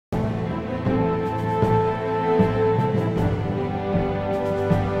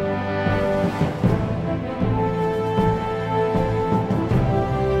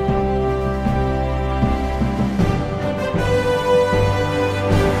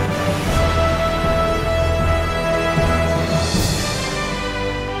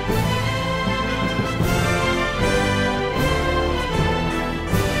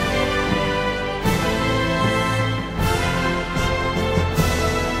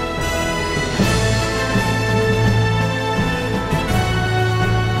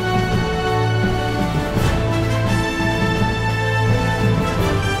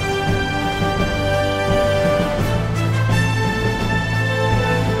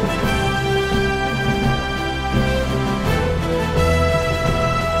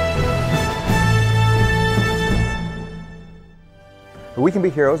We Can Be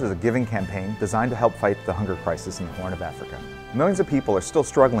Heroes is a giving campaign designed to help fight the hunger crisis in the Horn of Africa. Millions of people are still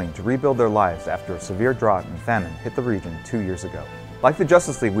struggling to rebuild their lives after a severe drought and famine hit the region 2 years ago. Like the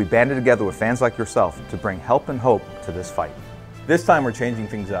Justice League, we banded together with fans like yourself to bring help and hope to this fight. This time we're changing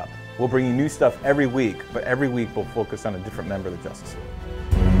things up. We'll bring you new stuff every week, but every week we'll focus on a different member of the Justice League.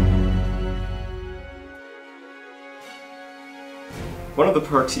 One of the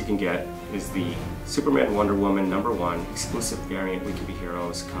perks you can get is the Superman Wonder Woman #1 exclusive variant We Can Be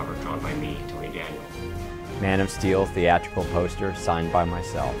Heroes cover drawn by me, Tony Daniel. Man of Steel theatrical poster signed by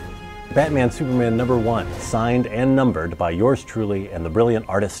myself. Batman Superman #1 signed and numbered by yours truly and the brilliant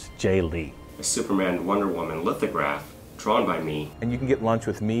artist Jay Lee. A Superman Wonder Woman lithograph drawn by me. And you can get lunch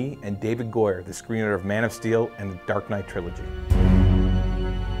with me and David Goyer, the screenwriter of Man of Steel and the Dark Knight trilogy.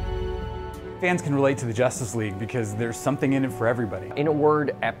 Fans can relate to the Justice League because there's something in it for everybody. In a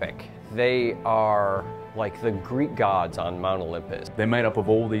word, epic. They are like the Greek gods on Mount Olympus. They're made up of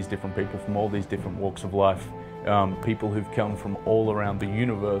all these different people from all these different walks of life. People who've come from all around the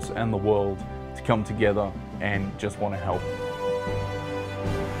universe and the world to come together and just want to help.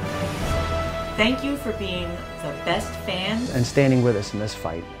 Thank you for being the best fans and standing with us in this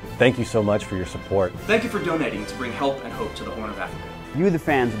fight. Thank you so much for your support. Thank you for donating to bring help and hope to the Horn of Africa. You, the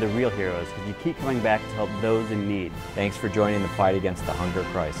fans, are the real heroes because you keep coming back to help those in need. Thanks for joining the fight against the hunger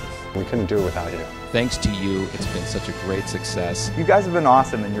crisis. We couldn't do it without you. Thanks to you, it's been such a great success. You guys have been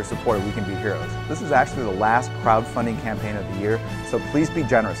awesome in your support of We Can Be Heroes. This is actually the last crowdfunding campaign of the year, so please be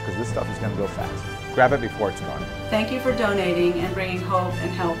generous because this stuff is going to go fast. Grab it before it's gone. Thank you for donating and bringing hope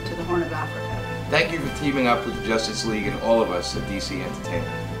and help to the Horn of Africa. Thank you for teaming up with the Justice League and all of us at DC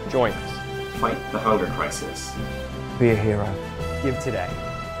Entertainment. Join us. Fight the hunger crisis. Be a hero. Give today.